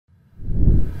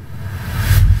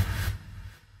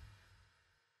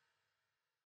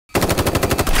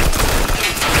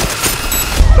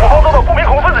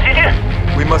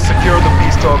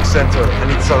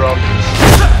surroundings.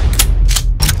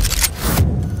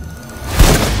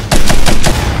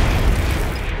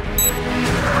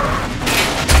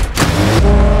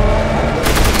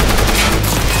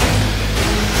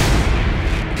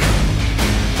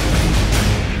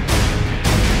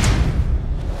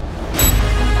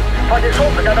 发现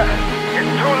双子炸弹 It's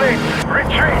too late.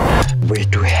 Retreat. We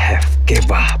do have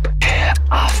give up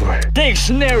our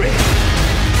Dictionary.